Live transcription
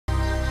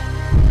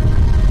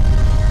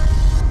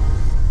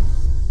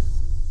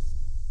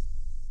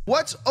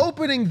What's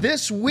opening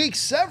this week?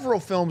 Several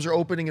films are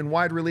opening in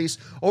wide release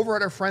over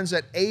at our friends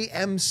at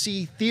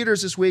AMC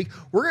Theaters this week.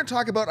 We're going to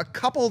talk about a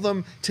couple of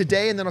them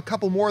today and then a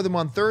couple more of them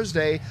on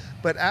Thursday.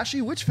 But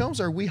Ashley, which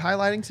films are we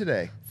highlighting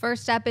today?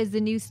 First up is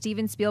the new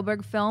Steven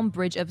Spielberg film,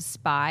 Bridge of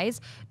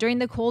Spies. During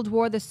the Cold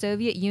War, the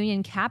Soviet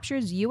Union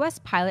captures U.S.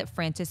 pilot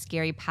Francis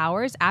Scary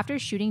Powers after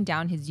shooting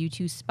down his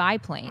U-2 spy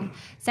plane.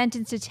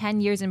 Sentenced to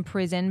 10 years in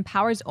prison,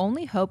 Powers'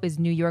 only hope is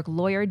New York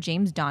lawyer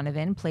James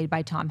Donovan, played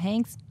by Tom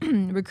Hanks,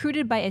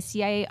 recruited by a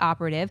CIA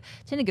operative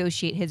to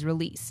negotiate his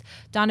release.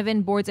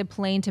 Donovan boards a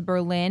plane to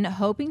Berlin,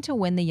 hoping to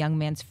win the young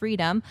man's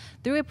freedom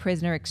through a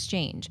prisoner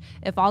exchange.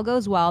 If all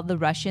goes well, the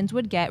Russians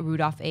would get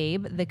Rudolf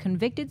Abe, the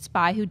convicted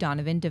spy who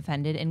Donovan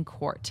defended in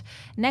court.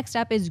 Next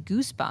up is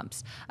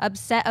Goosebumps.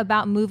 Upset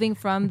about moving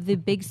from the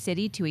big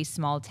city to a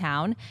small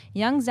town,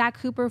 young Zach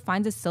Cooper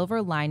finds a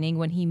silver lining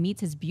when he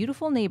meets his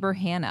beautiful neighbor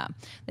Hannah.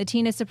 The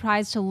teen is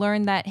surprised to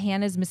learn that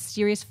Hannah's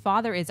mysterious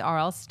father is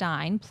R.L.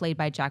 Stine, played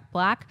by Jack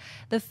Black,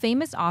 the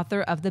famous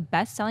author of the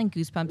best-selling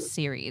Goosebumps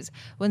series.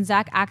 When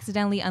Zach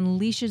accidentally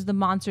unleashes the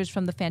monsters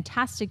from the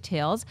Fantastic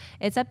Tales,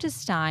 it's up to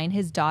Stine,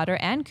 his daughter,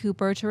 and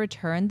Cooper to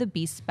return the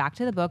beasts back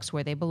to the books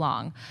where they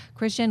belong.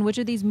 Christian, which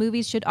of these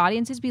movies should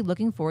audiences be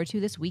looking forward to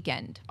this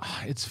weekend?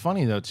 It's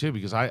funny though too,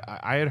 because I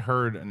had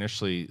heard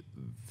initially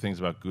things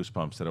about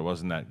Goosebumps that it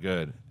wasn't that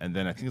good, and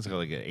then I think it's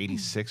like an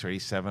 86 or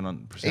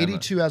 87%.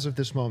 82 as of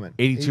this moment.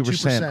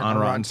 82% on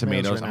Rotten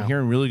Tomatoes. Right I'm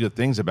hearing really good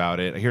things about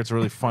it. I hear it's a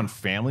really fun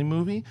family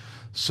movie.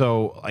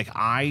 So like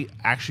I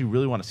actually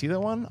really want to see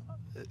that one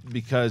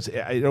because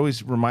it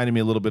always reminded me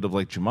a little bit of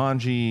like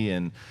Jumanji,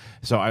 and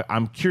so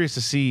I'm curious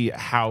to see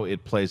how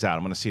it plays out.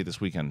 I'm going to see it this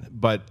weekend.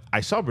 But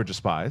I saw Bridge of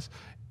Spies,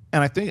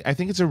 and I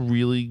think it's a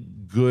really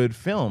good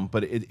film.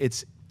 But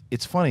it's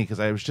funny because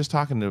I was just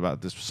talking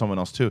about this with someone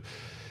else too.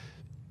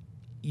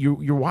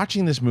 You're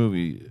watching this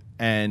movie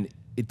and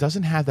it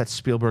doesn't have that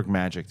Spielberg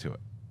magic to it.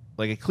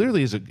 Like it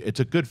clearly is it's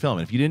a good film.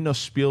 And if you didn't know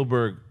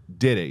Spielberg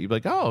did it, you'd be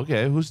like, oh,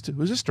 okay, who's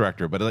this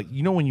director? But like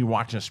when you're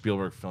watching a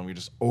Spielberg film, you're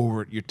just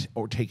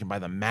overtaken by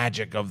the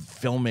magic of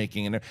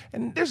filmmaking,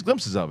 and there's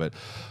glimpses of it.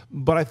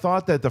 But I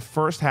thought that the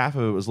first half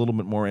of it was a little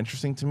bit more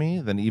interesting to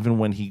me than even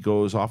when he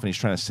goes off and he's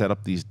trying to set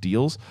up these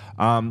deals.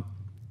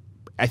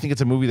 I think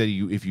it's a movie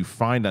that if you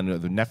find on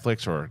the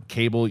Netflix or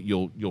cable,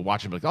 you'll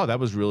watch it and be like, oh,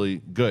 that was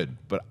really good.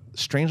 But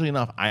strangely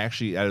enough, I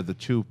actually, out of the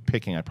two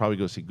picking, I'd probably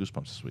go see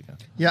Goosebumps this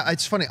weekend. Yeah,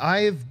 it's funny.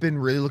 I've been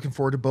really looking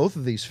forward to both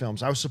of these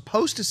films. I was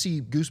supposed to see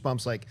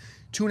Goosebumps like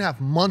 2.5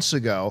 months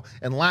ago,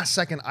 and last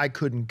second I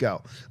couldn't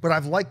go. But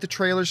I've liked the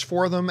trailers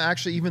for them,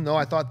 actually, even though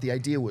I thought the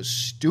idea was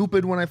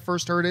stupid when I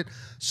first heard it.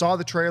 Saw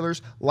the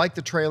trailers, liked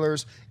the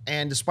trailers,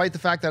 and despite the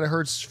fact that I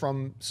heard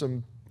from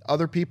some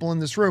other people in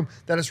this room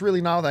that it's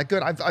really not that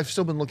good, I've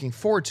still been looking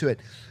forward to it.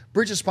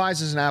 Bridge of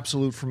Spies is an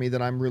absolute for me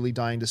that I'm really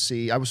dying to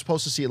see. I was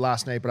supposed to see it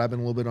last night, but I've been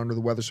a little bit under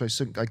the weather, so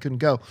I couldn't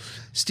go.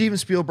 Steven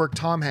Spielberg,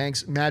 Tom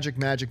Hanks, magic.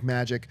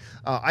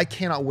 I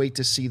cannot wait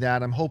to see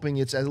that. I'm hoping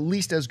it's at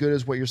least as good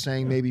as what you're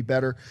saying, maybe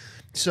better.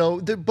 So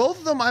both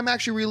of them I'm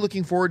actually really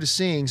looking forward to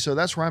seeing, so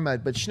that's where I'm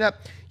at. But Schnepp,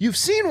 you've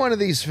seen one of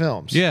these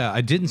films. Yeah, I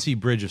didn't see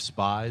Bridge of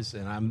Spies,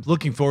 and I'm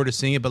looking forward to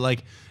seeing it, but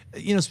like,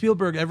 you know,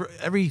 Spielberg,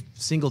 every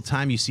single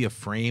time you see a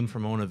frame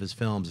from one of his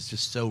films, it's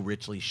just so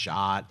richly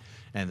shot,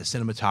 and the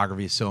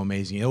cinematography is so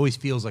amazing. It always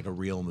feels like a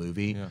real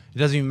movie. Yeah. It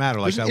doesn't even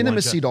matter. There's like an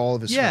intimacy to all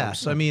of his films.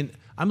 So I mean,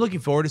 I'm looking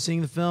forward to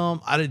seeing the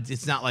film.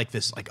 It's not like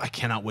this, like I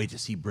cannot wait to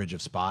see Bridge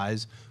of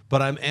Spies,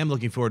 but I am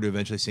looking forward to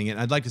eventually seeing it. And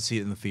I'd like to see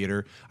it in the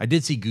theater. I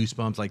did see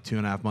Goosebumps like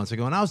 2.5 months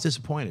ago, and I was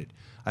disappointed.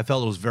 I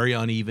felt it was very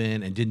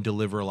uneven and didn't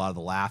deliver a lot of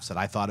the laughs that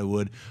I thought it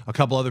would. A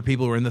couple other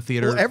people who were in the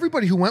theater. Well,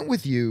 everybody who went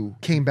with you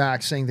came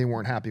back saying they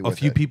weren't happy with it. A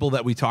few people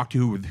that we talked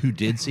to who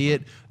did see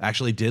it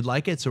actually did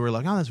like it. So we're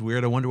like, oh, that's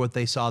weird. I wonder what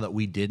they saw that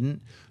we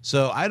didn't.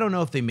 So I don't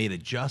know if they made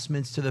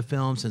adjustments to the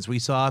film since we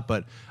saw it,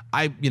 but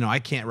I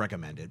can't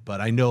recommend it.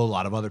 But I know a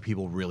lot of other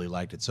people really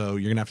liked it. So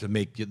you're gonna have to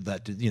make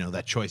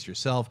that choice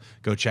yourself.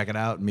 Go check it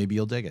out, and maybe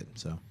you'll dig it.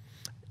 So.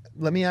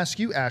 Let me ask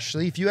you,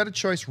 Ashley, if you had a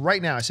choice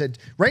right now, I said,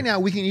 right now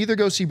we can either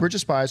go see Bridge of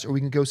Spies or we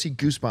can go see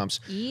Goosebumps.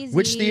 Easy.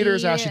 Which theater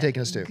is Ashley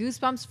taking us to?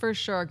 Goosebumps for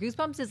sure.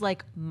 Goosebumps is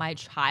like my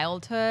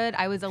childhood.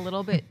 I was a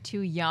little bit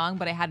too young,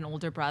 but I had an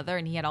older brother,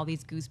 and he had all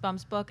these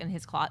Goosebumps book in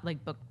his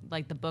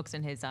the books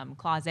in his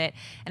closet,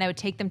 and I would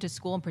take them to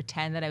school and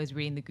pretend that I was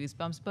reading the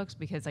Goosebumps books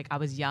because like I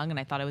was young and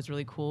I thought it was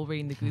really cool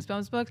reading the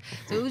Goosebumps books.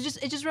 So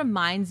it just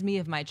reminds me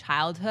of my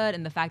childhood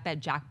and the fact that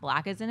Jack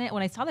Black is in it.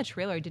 When I saw the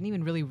trailer, I didn't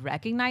even really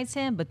recognize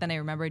him, but then I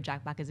remembered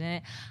Jack Black is in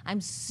it.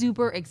 I'm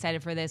super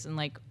excited for this, and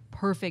like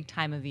perfect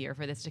time of year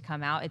for this to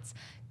come out. It's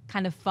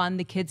kind of fun.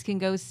 The kids can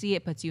go see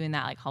it, puts you in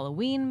that like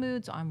Halloween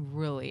mood. So I'm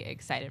really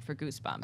excited for Goosebumps.